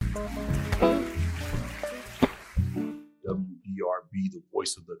be the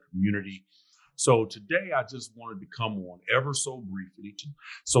voice of the community. So today I just wanted to come on ever so briefly.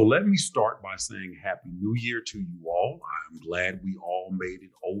 So let me start by saying Happy New Year to you all. I'm glad we all made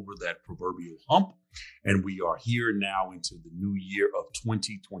it over that proverbial hump, and we are here now into the new year of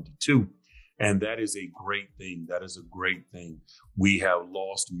 2022. And that is a great thing. That is a great thing. We have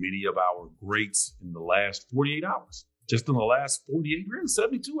lost many of our greats in the last 48 hours. Just in the last 48,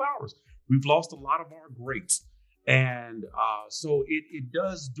 72 hours, we've lost a lot of our greats. And so it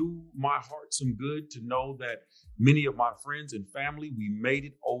does do my heart some good to know that many of my friends and family, we made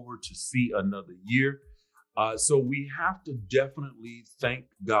it over to see another year. So we have to definitely thank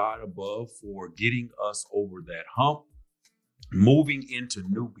God above for getting us over that hump, moving into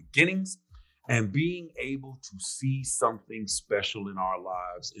new beginnings, and being able to see something special in our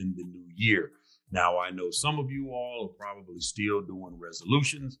lives in the new year. Now, I know some of you all are probably still doing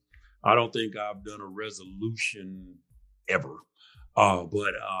resolutions. I don't think I've done a resolution ever,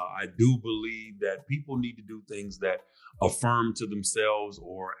 but I do believe that people need to do things that affirm to themselves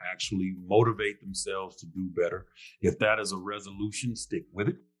or actually motivate themselves to do better. If that is a resolution, stick with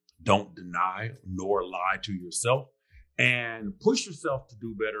it. Don't deny nor lie to yourself, and push yourself to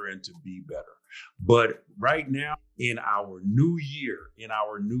do better and to be better. But right now in our new year,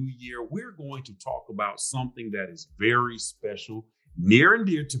 we're going to talk about something that is very special, near and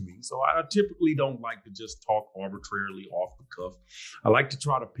dear to me. So I typically don't like to just talk arbitrarily off the cuff. I like to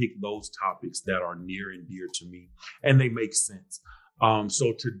try to pick those topics that are near and dear to me and they make sense.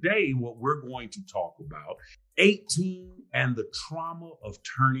 So today, what we're going to talk about, 18 and the trauma of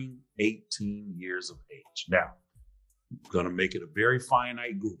turning 18 years of age. Now, I'm going to make it a very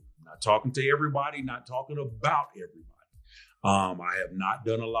finite group. Not talking to everybody, not talking about everybody. I have not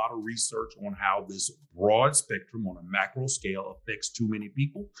done a lot of research on how this broad spectrum on a macro scale affects too many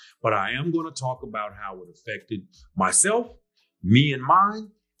people, but I am going to talk about how it affected myself, me and mine,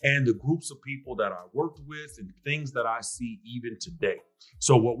 and the groups of people that I worked with and things that I see even today.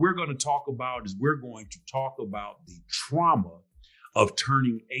 So what we're going to talk about is we're going to talk about the trauma of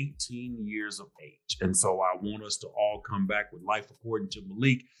turning 18 years of age. And so I want us to all come back with Life According to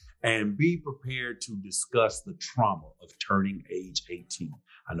Malik and be prepared to discuss the trauma of turning age 18.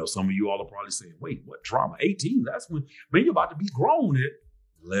 I know some of you all are probably saying, wait, what trauma? 18? That's when you're about to be grown.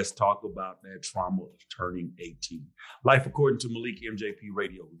 Let's talk about that trauma of turning 18. Life According to Malik, MJP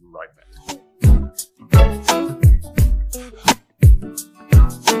Radio. We'll be right back.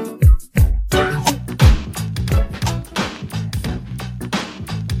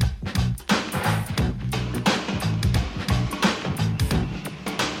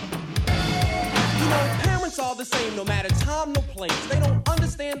 All the same, no matter time, no place. They don't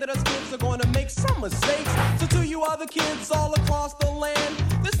understand that us kids are going to make some mistakes. So to you other kids all across the land,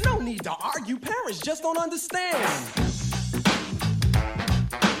 there's no need to argue. Parents just don't understand.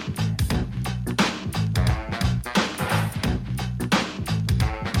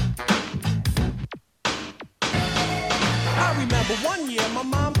 I remember one year my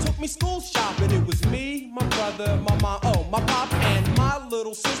mom took me school shopping. It was me, my brother, my mom, my pop, and my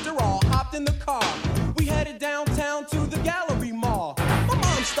little sister all hopped in the car. We headed downtown to the Gallery Mall. My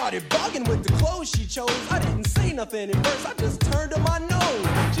mom started bugging with the clothes she chose. I didn't say nothing at first, I just turned to my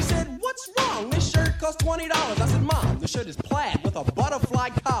nose. She said, what's wrong? This shirt costs $20. I said, Mom, the shirt is plaid with a butterfly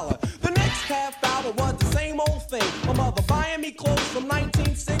collar. The next half hour was the same old thing. My mother buying me clothes from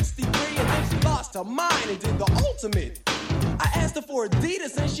 1963, and then she lost her mind and did the ultimate. I asked her for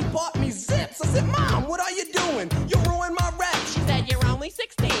Adidas and she bought me Zips. I said, Mom, what are you doing? You ruined my rep. She said, you're only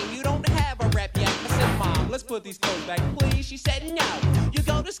 16, you don't have a rep yet. I said, Mom, let's put these clothes back, please. She said, no, you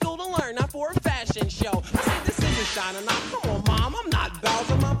go to school to learn, not for a fashion show. I said, this isn't shining off. Come on, Mom, I'm not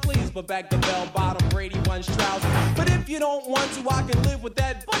Bowser, Mom, please. Put back the bell-bottom Brady Bunch trousers. But if you don't want to, I can live with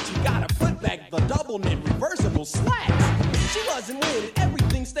that. But you gotta put back the double-knit reversible slacks. She wasn't with it,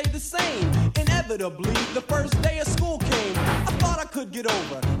 everything stayed the same. Inevitably, the first day of school came. I thought I could get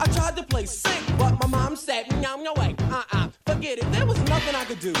over. I tried to play sick, but my mom said, no way, forget it, there was nothing I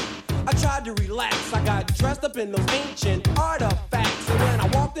could do. I tried to relax, I got dressed up in those ancient artifacts. And when I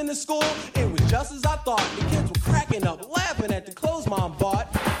walked into school, it was just as I thought. The kids were cracking up, laughing at the clothes Mom bought.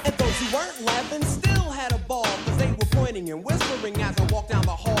 And those who weren't laughing still had a ball, cause they were pointing and whispering as I walked down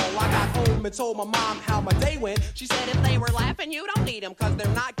the hall. I got home and told my mom how my day went. She said if they were laughing, you don't need them, cause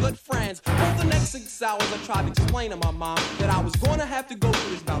they're not good friends. For the next 6 hours, I tried to explain to my mom that I was gonna have to go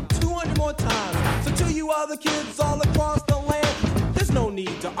through this about 200 more times. So to you other kids all across the land, there's no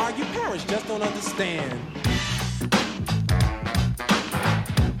need to argue, parents just don't understand.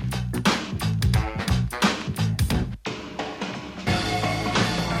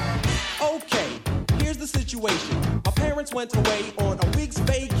 Okay, here's the situation. My parents parents went away on a week's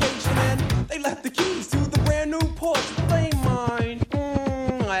vacation and they left the keys to the brand new Porsche. Will they mind?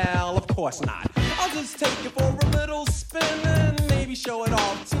 Well, of course not. I'll just take it for a little spin and maybe show it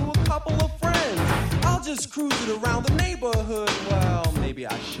off to a couple of friends. I'll just cruise it around the neighborhood. Well, maybe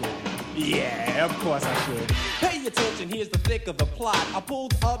I should. Yeah, of course I should. Pay attention, here's the thick of the plot. I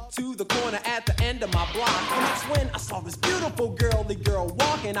pulled up to the corner at the end of my block, and that's when I saw this beautiful girly girl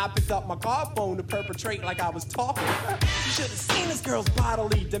walking. I picked up my car phone to perpetrate like I was talking. You should have seen this girl's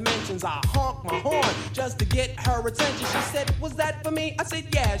bodily dimensions. I honked my horn just to get her attention. She said, was that for me? I said,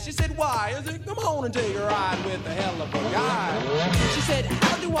 yeah. She said, why? I said, come on and take a ride with a hell of a guy. She said,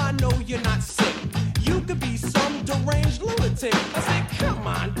 how do I know you're not sick? You could be some deranged lunatic. I said, come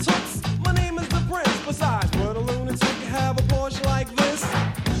on, toots. My name is the Prince. Besides, would a lunatic have a Porsche like this?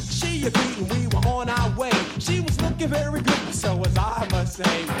 She agreed and we were on our way. She was looking very good, so was I, must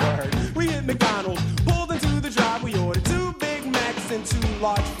say. Word. We hit McDonald's, pulled into the drive. We ordered 2 Big Macs and 2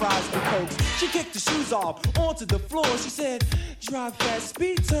 large fries and Cokes. She kicked her shoes off onto the floor. She said, drive fast,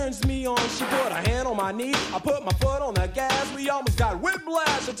 speed turns me on. She put her hand on my knee. I put my foot on the gas. We almost got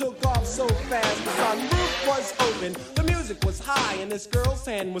whiplash. I took off so fast. The sunroof was open. The music was high. And this girl's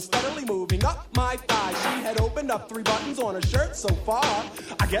hand was steadily moving up my thigh. She had opened up 3 buttons on her shirt so far.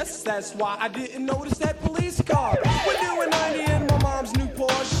 I guess that's why I didn't notice that police car. We're doing 90 in my mom's new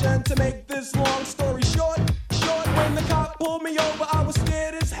Porsche. And to make this long story short, when the cop pulled me over, I was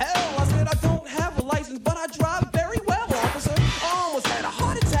scared as hell. I said, I don't have a license, but I drive very well, officer. I almost had a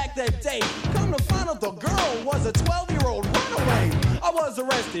heart attack that day. Come to find out the girl was a 12-year-old runaway. I was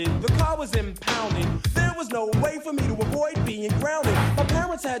arrested, the car was impounded. There was no way for me to avoid being grounded. My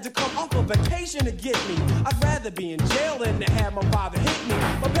parents had to come off a vacation to get me. I'd rather be in jail than to have my father hit me.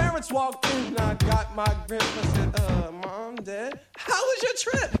 My parents walked in and I got my grip. I said, Mom, Dad, how was your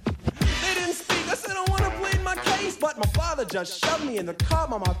trip? They didn't speak. I said, I want to plead my case. But my father just shoved me in the car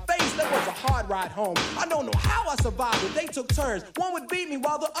by my face. That was a hard ride home. I don't know how I survived it. They took turns. One would beat me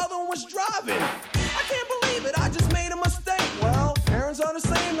while the other one was driving. I can't believe it. I just made a mistake. Well, parents are the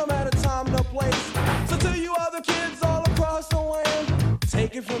same no matter time nor place. So to you other kids all across the land,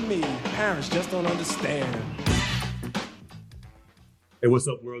 take it from me. Parents just don't understand. Hey, what's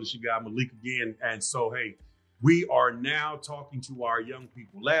up, world? It's your guy Malik again. And so, hey, we are now talking to our young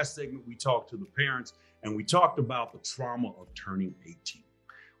people. Last segment, we talked to the parents and we talked about the trauma of turning 18.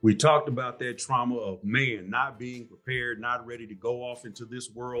 We talked about that trauma of, man, not being prepared, not ready to go off into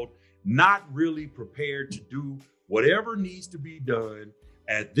this world, not really prepared to do whatever needs to be done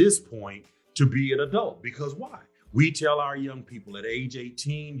at this point to be an adult. Because why? We tell our young people at age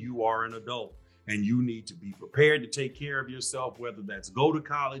 18, you are an adult and you need to be prepared to take care of yourself, whether that's go to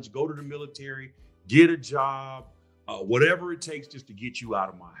college, go to the military, get a job, whatever it takes just to get you out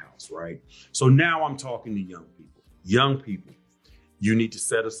of my house, right? So now I'm talking to young people. Young people, you need to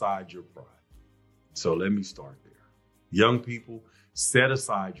set aside your pride. So let me start there. Young people, set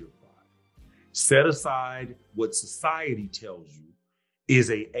aside your pride. Set aside what society tells you is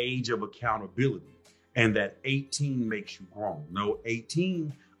an age of accountability and that 18 makes you grown. No,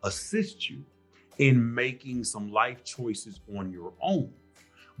 18 assists you in making some life choices on your own.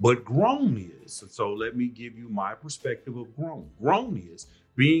 But grown is, so let me give you my perspective of grown. Grown is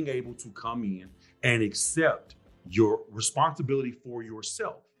being able to come in and accept your responsibility for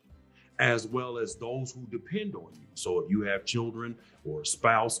yourself, as well as those who depend on you. So if you have children or a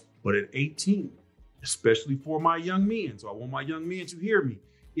spouse, but at 18, especially for my young men, so I want my young men to hear me.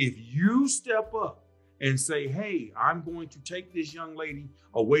 If you step up and say, hey, I'm going to take this young lady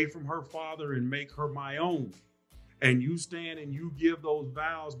away from her father and make her my own, and you stand and you give those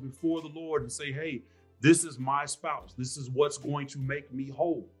vows before the Lord and say, hey, this is my spouse. This is what's going to make me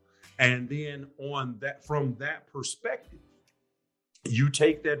whole. And then on that, from that perspective, you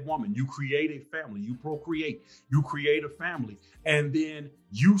take that woman, you create a family, you procreate, you create a family, and then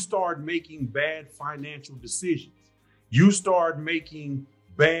you start making bad financial decisions. You start making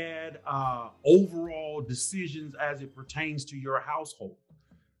bad overall decisions as it pertains to your household.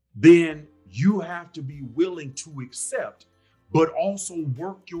 Then you have to be willing to accept, but also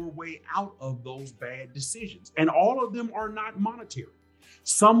work your way out of those bad decisions. And all of them are not monetary.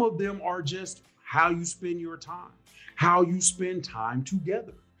 Some of them are just how you spend your time, how you spend time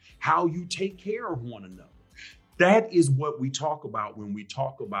together, how you take care of one another. That is what we talk about when we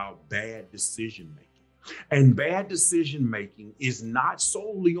talk about bad decision making. And bad decision making is not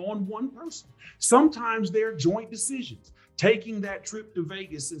solely on one person. Sometimes they're joint decisions. Taking that trip to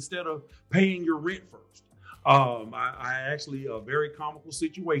Vegas instead of paying your rent first. I actually, a very comical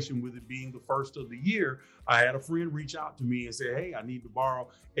situation with it being the first of the year. I had a friend reach out to me and say, hey, I need to borrow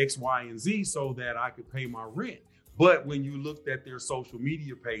X, Y, and Z so that I could pay my rent. But when you looked at their social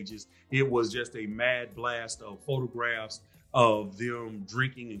media pages, it was just a mad blast of photographs of them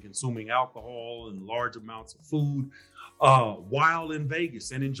drinking and consuming alcohol and large amounts of food while in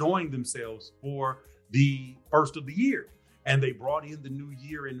Vegas and enjoying themselves for the first of the year. And they brought in the new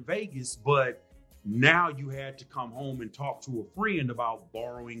year in Vegas, but now you had to come home and talk to a friend about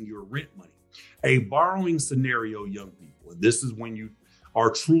borrowing your rent money. A borrowing scenario, young people, and this is when you are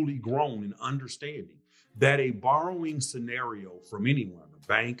truly grown and understanding that a borrowing scenario from anyone, a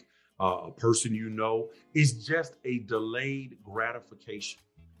bank, a person you know, is just a delayed gratification.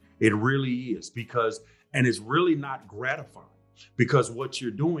 It really is, because, and it's really not gratifying, because what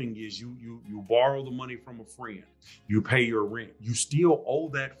you're doing is you borrow the money from a friend, you pay your rent, you still owe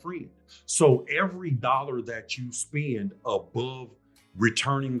that friend. So every dollar that you spend above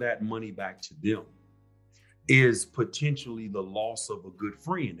returning that money back to them is potentially the loss of a good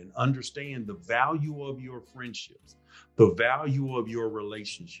friend. And understand the value of your friendships, the value of your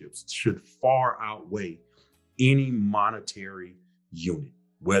relationships should far outweigh any monetary unit,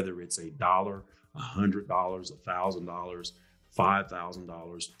 whether it's $1, $100, $1,000,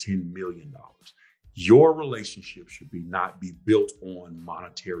 $5,000, $10 million. Your relationship should not be built on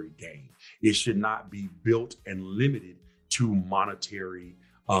monetary gain. It should not be built and limited to monetary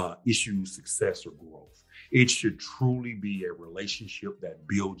issues, success, or growth. It should truly be a relationship that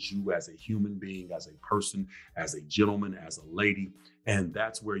builds you as a human being, as a person, as a gentleman, as a lady. And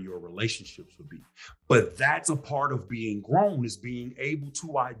that's where your relationships would be. But that's a part of being grown, is being able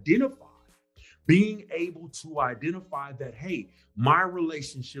to identify that, hey, my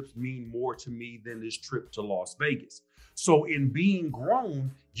relationships mean more to me than this trip to Las Vegas. So in being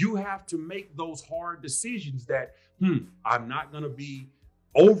grown, you have to make those hard decisions that, I'm not going to be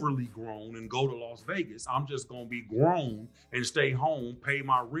overly grown and go to Las Vegas. I'm just going to be grown and stay home, pay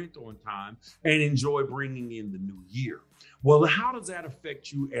my rent on time, and enjoy bringing in the new year. Well, how does that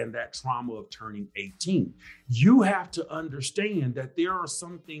affect you and that trauma of turning 18? You have to understand that there are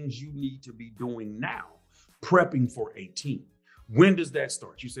some things you need to be doing now, prepping for 18. When does that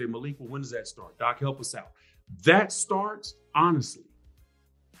start? You say, Malik, well, when does that start? Doc, help us out. That starts, honestly,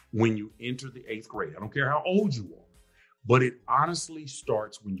 when you enter the 8th grade. I don't care how old you are. But it honestly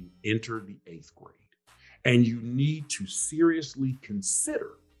starts when you enter the 8th grade. And you need to seriously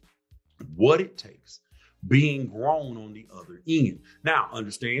consider what it takes being grown on the other end. Now,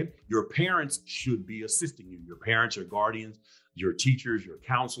 understand, your parents should be assisting you. Your parents, your guardians, your teachers, your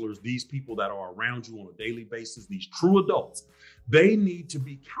counselors, these people that are around you on a daily basis, these true adults, they need to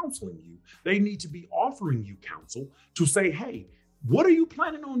be counseling you. They need to be offering you counsel to say, hey, what are you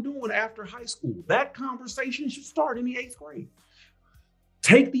planning on doing after high school? That conversation should start in the 8th grade.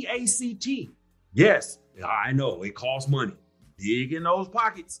 Take the ACT. Yes, I know it costs money. Dig in those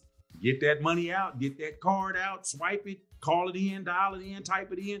pockets. Get that money out, get that card out, swipe it, call it in, dial it in,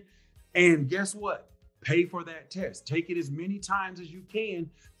 type it in. And guess what? Pay for that test. Take it as many times as you can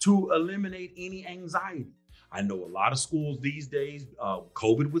to eliminate any anxiety. I know a lot of schools these days,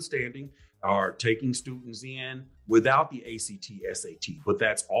 COVID withstanding, are taking students in without the ACT, SAT, but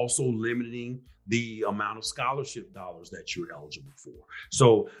that's also limiting the amount of scholarship dollars that you're eligible for.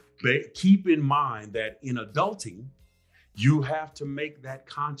 So keep in mind that in adulting, you have to make that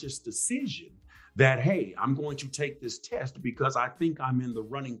conscious decision that, hey, I'm going to take this test because I think I'm in the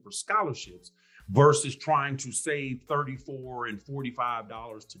running for scholarships, versus trying to save $34 and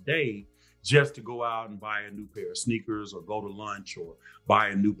 $45 today just to go out and buy a new pair of sneakers or go to lunch or buy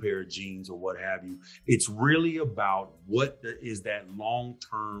a new pair of jeans or what have you. It's really about what is that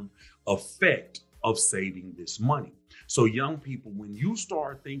long-term effect of saving this money. So young people, when you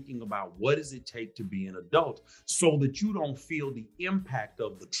start thinking about what does it take to be an adult so that you don't feel the impact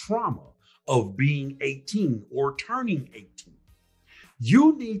of the trauma of being 18 or turning 18,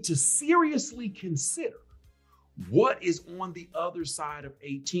 you need to seriously consider what is on the other side of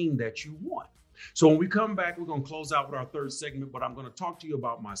 18 that you want. So when we come back, we're going to close out with our third segment, but I'm going to talk to you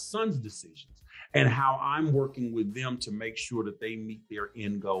about my son's decisions and how I'm working with them to make sure that they meet their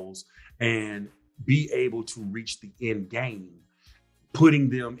end goals and be able to reach the end game,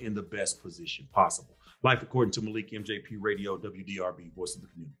 putting them in the best position possible. Life according to Malik, MJP Radio, WDRB, Voice of the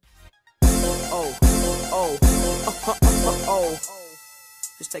Community.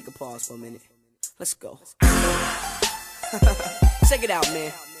 Just take a pause for a minute. Let's go. Check it out,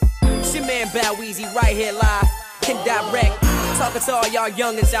 man. It's your man Bow Weezy right here live and direct. Talking to all y'all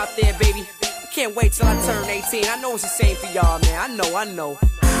youngins out there, baby. I can't wait till I turn 18. I know it's the same for y'all, man. I know.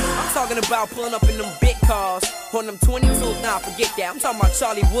 I'm talking about pulling up in them big cars on them 22s. Nah, forget that. I'm talking about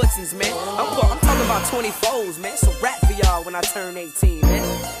Charlie Woodsons, man. I'm talking about 24s, man. It's a rap for y'all when I turn 18, man.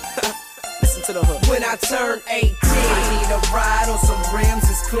 Listen to the hood. When I turn 18, I need a ride on some rims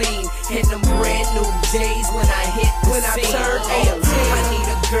that's clean. In them brand new days when I hit the when scene. I turn 18, I need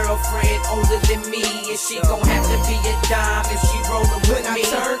a girlfriend older than me, and she gon' have to be a dime if she rollin' with me.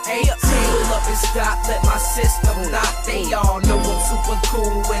 When I turn 18, pull up and stop, let my system knock. They all know I'm super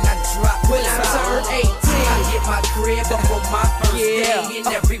cool when I drop. When I turn 18, I get my crib up on my first day,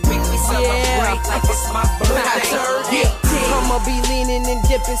 and every week we celebrate like it's my birthday. When I turn 18, I'ma be leaning and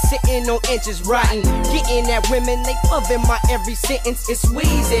dipping, sitting on inches, riding, getting at women, they loving my every sentence. It's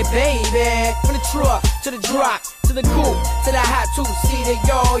Weezy, baby. From the truck to the drop to the coupe to the hot two-seater,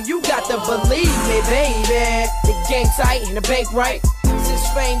 y'all. You got to believe me, baby. The game tight and the bank right. Since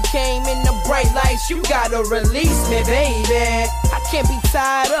fame came in the bright lights, you gotta release me, baby. I can't be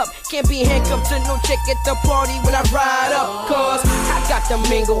tied up, can't be handcuffed to no chick at the party when I ride up. Cause I got the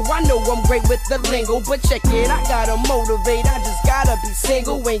mingle, I know I'm great with the lingo, but check it, I gotta motivate, I just gotta be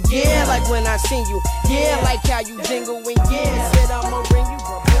single. And yeah, like when I seen you, yeah, like how you jingle. And yeah, said I'ma ring you,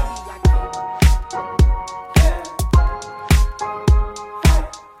 but baby,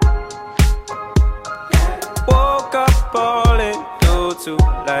 woke up all in too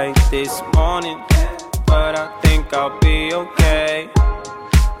late this morning, but I think I'll be okay.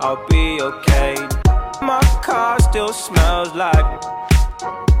 I'll be okay. My car still smells like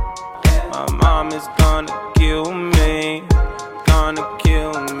my mom is gonna kill me, gonna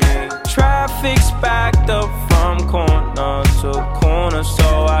kill me. Traffic's backed up from corner to corner,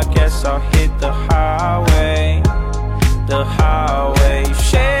 so I guess I'll hit the highway. The highway,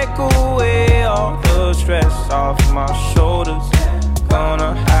 shake away all the stress off my shoulders.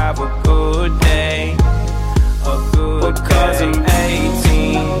 Gonna have a good day, because I'm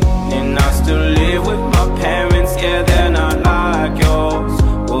 18 and I still live with my parents. Yeah, they're not like yours.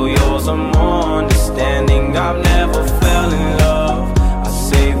 Well, yours are more understanding. I've never fell in love. I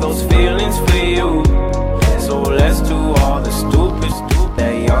save those feelings for you. So let's do all the stupid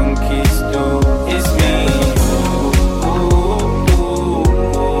that young kids do. It's me.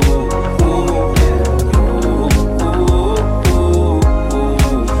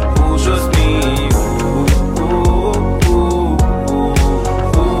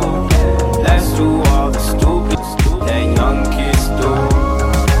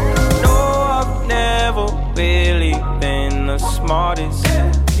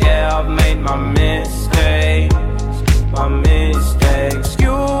 Yeah, I've made my mistakes.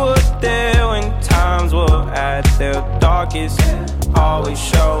 You were there when times were at their darkest, always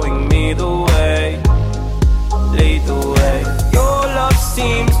showing me the way, lead the way. Your love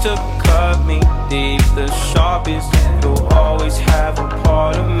seems to cut me deep, the sharpest. You'll always have a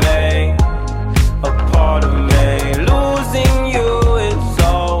part of me, a part of me. Losing you has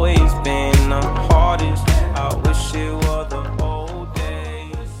always been the hardest. I wish it were the old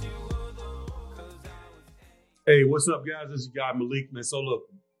days. Hey, what's up, guys? This is your guy Malik, man. So look,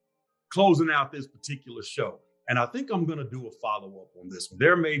 closing out this particular show, and I think I'm going to do a follow-up on this one.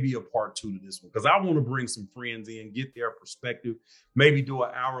 There may be a part 2 to this one because I want to bring some friends in, get their perspective, maybe do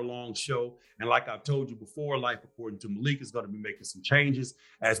an hour-long show. And like I've told you before, Life According to Malik is going to be making some changes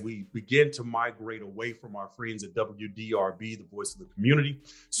as we begin to migrate away from our friends at WDRB, the voice of the community.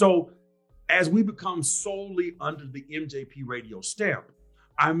 So as we become solely under the MJP radio stamp,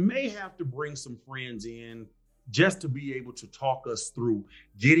 I may have to bring some friends in just to be able to talk us through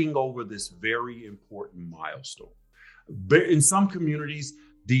getting over this very important milestone. In some communities,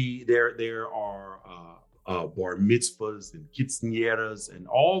 there are bar mitzvahs and quinceañeras and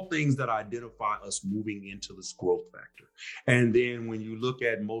all things that identify us moving into this growth factor. And then when you look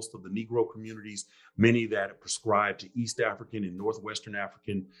at most of the Negro communities, many that prescribe to East African and Northwestern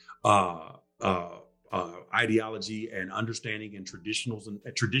African ideology and understanding and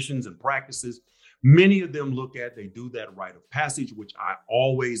traditions and practices, many of them they do that rite of passage, which I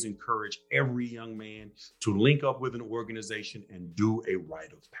always encourage every young man to link up with an organization and do a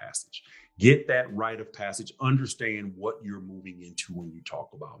rite of passage. Get that rite of passage, understand what you're moving into when you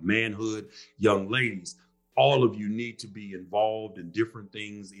talk about manhood. Young ladies, all of you need to be involved in different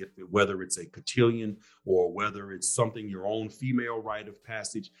things, whether it's a cotillion or whether it's something, your own female rite of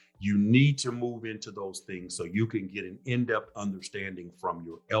passage. You need to move into those things so you can get an in-depth understanding from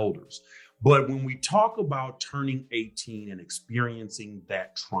your elders. But when we talk about turning 18 and experiencing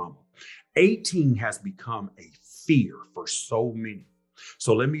that trauma, 18 has become a fear for so many.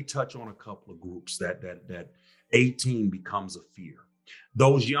 So let me touch on a couple of groups that 18 becomes a fear.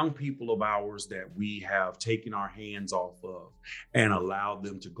 Those young people of ours that we have taken our hands off of and allowed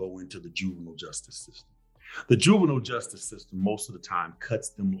them to go into the juvenile justice system. The juvenile justice system, most of the time, cuts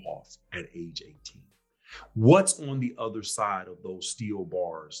them off at age 18. What's on the other side of those steel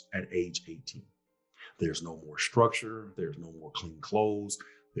bars at age 18? There's no more structure. There's no more clean clothes.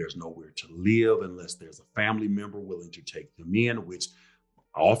 There's nowhere to live unless there's a family member willing to take them in, which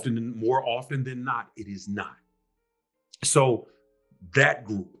more often than not, it is not. So that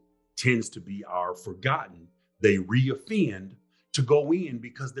group tends to be our forgotten. They reoffend to go in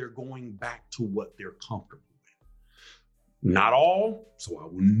because they're going back to what they're comfortable with. Not all, so I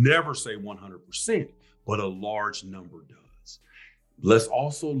will never say 100%, but a large number does. Let's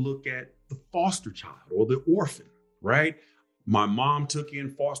also look at the foster child or the orphan, right? My mom took in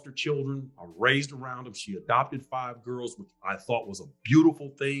foster children. I raised around them. She adopted 5 girls, which I thought was a beautiful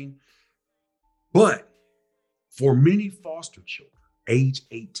thing. But for many foster children, age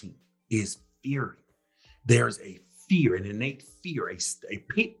 18 is fearing. There's a fear, an innate fear, a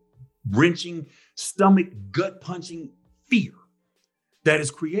pit-wrenching, stomach, gut-punching fear that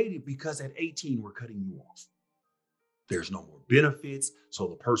is created because at 18, we're cutting you off. There's no more benefits. So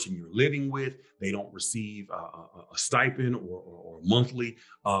the person you're living with, they don't receive a stipend or monthly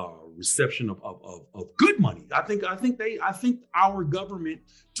reception of good money. I think our government,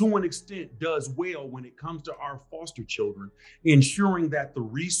 to an extent, does well when it comes to our foster children, ensuring that the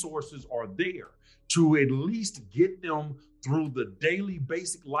resources are there to at least get them through the daily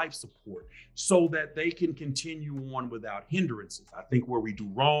basic life support so that they can continue on without hindrances. I think where we do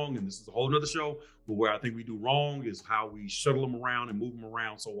wrong, and this is a whole nother show, but where I think we do wrong is how we shuttle them around and move them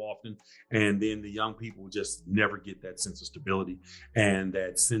around so often. And then the young people just never get that sense of stability and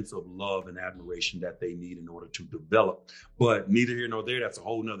that sense of love and admiration that they need in order to develop. But neither here nor there, that's a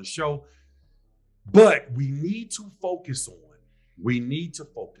whole nother show. But we need to focus on, we need to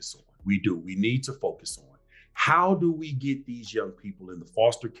focus on how do we get these young people in the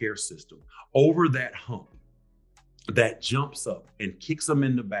foster care system over that hump that jumps up and kicks them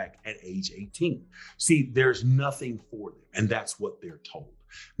in the back at age 18? See, there's nothing for them, and that's what they're told.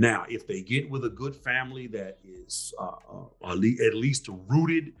 Now, if they get with a good family that is at least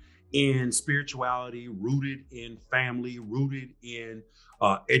rooted in spirituality, rooted in family, rooted in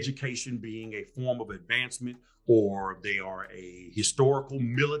education being a form of advancement, or they are a historical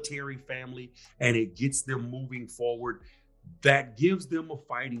military family and it gets them moving forward, that gives them a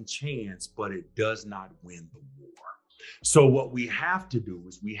fighting chance, but it does not win the war. So what we have to do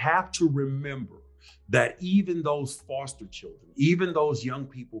is we have to remember that even those foster children, even those young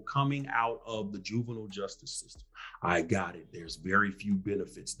people coming out of the juvenile justice system, I got it, there's very few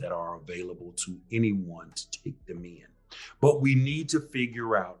benefits that are available to anyone to take them in. But we need to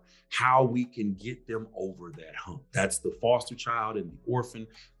figure out how we can get them over that hump. That's the foster child and the orphan.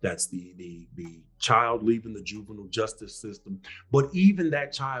 That's the child leaving the juvenile justice system. But even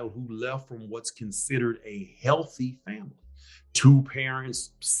that child who left from what's considered a healthy family, 2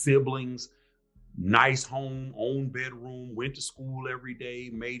 parents, siblings, nice home, own bedroom, went to school every day,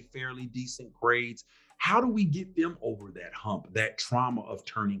 made fairly decent grades. How do we get them over that hump, that trauma of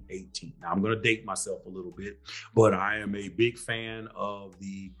turning 18? Now, I'm going to date myself a little bit, but I am a big fan of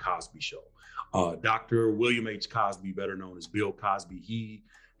the Cosby Show. Dr. William H. Cosby, better known as Bill Cosby,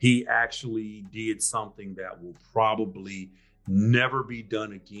 he actually did something that will probably never be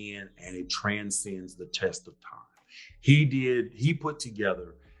done again, and it transcends the test of time. He put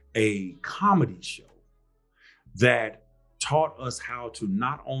together a comedy show that taught us how to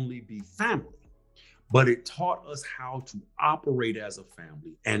not only be family, but it taught us how to operate as a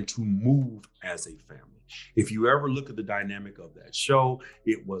family and to move as a family. If you ever look at the dynamic of that show,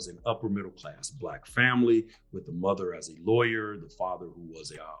 it was an upper middle class Black family with the mother as a lawyer, the father who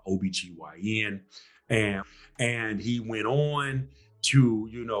was a OBGYN. And he went on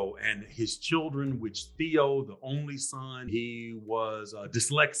to, and his children, which Theo, the only son, he was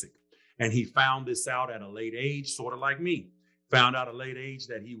dyslexic. And he found this out at a late age, sort of like me. Found out at a late age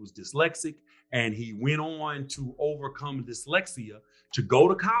that he was dyslexic, and he went on to overcome dyslexia to go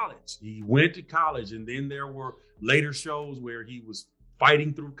to college. He went to college, and then there were later shows where he was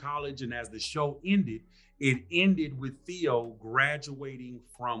fighting through college. And as the show ended, it ended with Theo graduating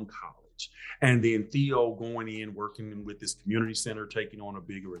from college. And then Theo going in, working with this community center, taking on a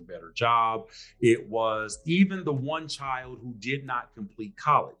bigger and better job. It was even the one child who did not complete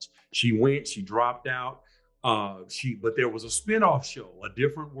college. She dropped out. But there was a spinoff show, A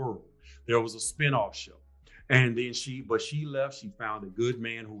Different World. There was a spinoff show. And then she left. She found a good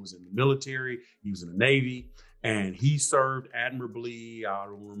man who was in the military. He was in the Navy, and he served admirably. I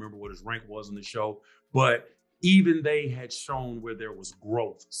don't remember what his rank was in the show, but even they had shown where there was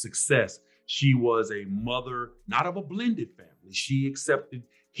growth, success. She was a mother, not of a blended family. She accepted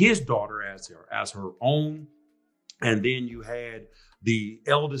his daughter as her own. And then you had the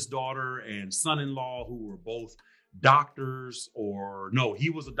eldest daughter and son-in-law who were both doctors, or no, he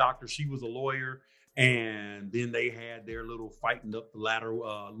was a doctor, she was a lawyer. And then they had their little fighting up the ladder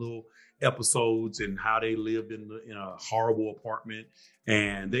little episodes and how they lived in a horrible apartment.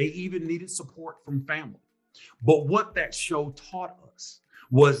 And they even needed support from family. But what that show taught us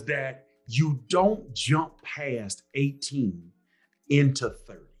was that you don't jump past 18 into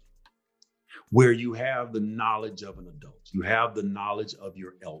 30, where you have the knowledge of an adult. You have the knowledge of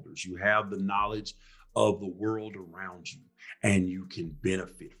your elders. You have the knowledge of the world around you, and you can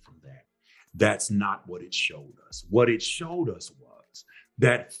benefit from that. That's not what it showed us. What it showed us was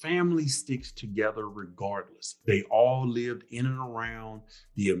that family sticks together regardless. They all lived in and around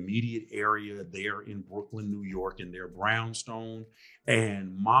the immediate area there in Brooklyn, New York, in their brownstone.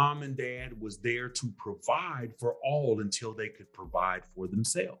 And mom and dad was there to provide for all until they could provide for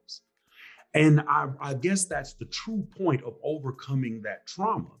themselves. And I guess that's the true point of overcoming that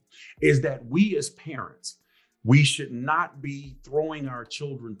trauma, is that we as parents, we should not be throwing our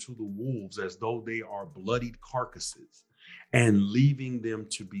children to the wolves as though they are bloodied carcasses and leaving them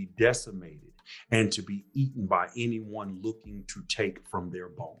to be decimated and to be eaten by anyone looking to take from their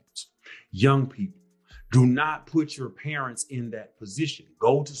bones. Young people, do not put your parents in that position.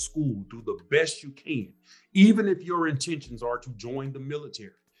 Go to school, do the best you can, even if your intentions are to join the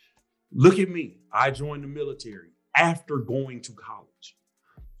military. Look at me. I joined the military after going to college.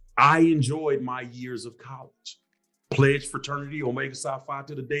 I enjoyed my years of college. Pledged fraternity, Omega Psi Phi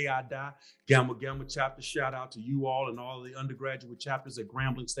to the day I die. Gamma Gamma chapter, shout out to you all and all the undergraduate chapters at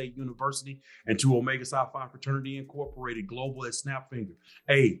Grambling State University and to Omega Psi Phi Fraternity Incorporated Global at Snapfinger.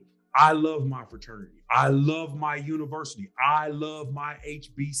 Hey, I love my fraternity. I love my university. I love my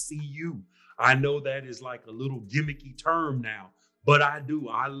HBCU. I know that is like a little gimmicky term now, but I do.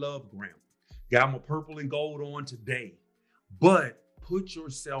 I love Grambling. Got my purple and gold on today, but put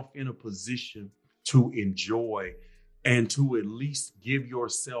yourself in a position to enjoy and to at least give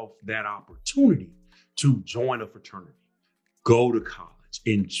yourself that opportunity to join a fraternity, go to college,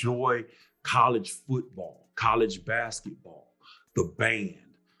 enjoy college football, college basketball, the band,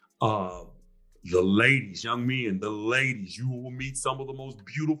 the ladies, young men, the ladies. You will meet some of the most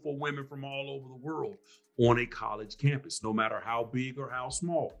beautiful women from all over the world on a college campus, no matter how big or how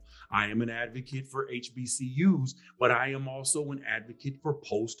small. I am an advocate for HBCUs, but I am also an advocate for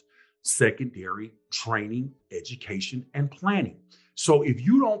post-secondary training, education, and planning. So if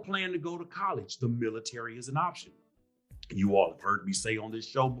you don't plan to go to college, the military is an option. You all have heard me say on this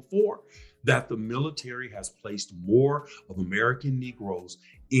show before that the military has placed more of American Negroes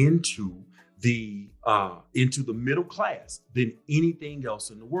into the middle class than anything else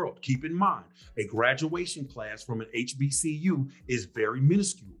in the world. Keep in mind, a graduation class from an HBCU is very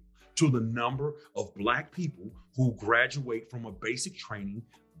minuscule to the number of Black people who graduate from a basic training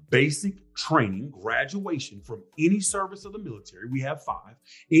graduation from any service of the military. We have 5,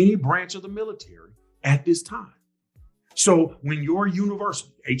 any branch of the military at this time. So when your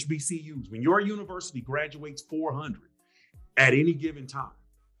university, HBCUs, when your university graduates 400 at any given time,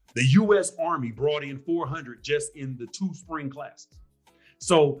 the U.S. Army brought in 400 just in the 2 spring classes.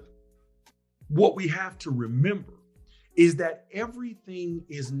 So what we have to remember is that everything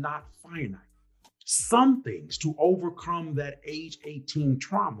is not finite. Some things to overcome that age 18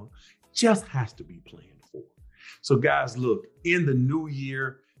 trauma just has to be planned for. So guys, look, in the new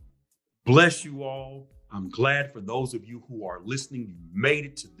year, bless you all. I'm glad for those of you who are listening, you made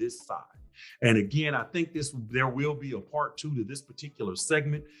it to this side. And again, I think there will be a part 2 to this particular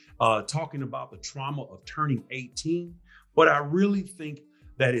segment, talking about the trauma of turning 18. But I really think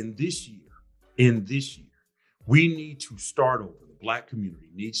that in this year, we need to start over. The Black community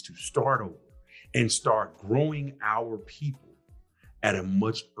needs to start over and start growing our people at a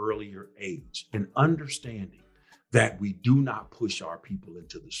much earlier age and understanding that we do not push our people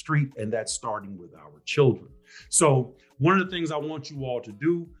into the street, and that's starting with our children. So one of the things I want you all to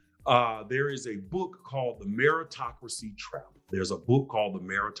do, there is a book called The Meritocracy Trap. There's a book called The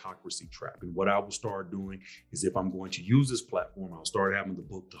Meritocracy Trap. And what I will start doing is, if I'm going to use this platform, I'll start having the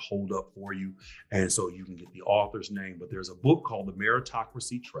book to hold up for you. And so you can get the author's name. But there's a book called The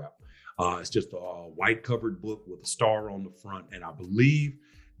Meritocracy Trap. It's just a white covered book with a star on the front. And I believe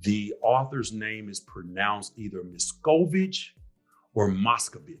the author's name is pronounced either Miskovich or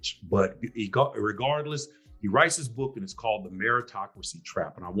Moskovich. But regardless, he writes this book and it's called The Meritocracy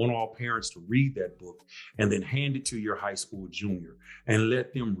Trap. And I want all parents to read that book and then hand it to your high school junior and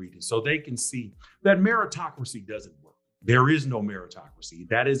let them read it so they can see that meritocracy doesn't work. There is no meritocracy.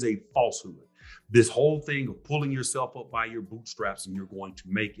 That is a falsehood. this whole thing of pulling yourself up by your bootstraps and you're going to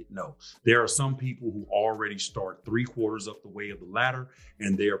make it. No, there are some people who already start 3/4 up the way of the ladder,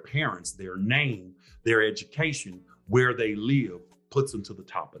 and their parents, their name, their education, where they live puts them to the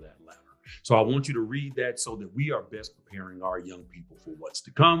top of that ladder. So I want you to read that so that we are best preparing our young people for what's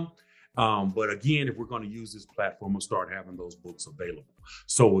to come. But again, if we're going to use this platform, we'll start having those books available.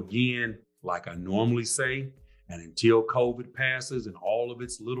 So again, like I normally say, and until COVID passes and all of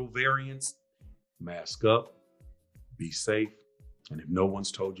its little variants, mask up, be safe. And if no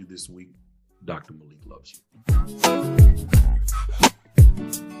one's told you this week, Dr. Malik loves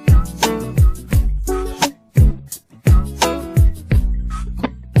you.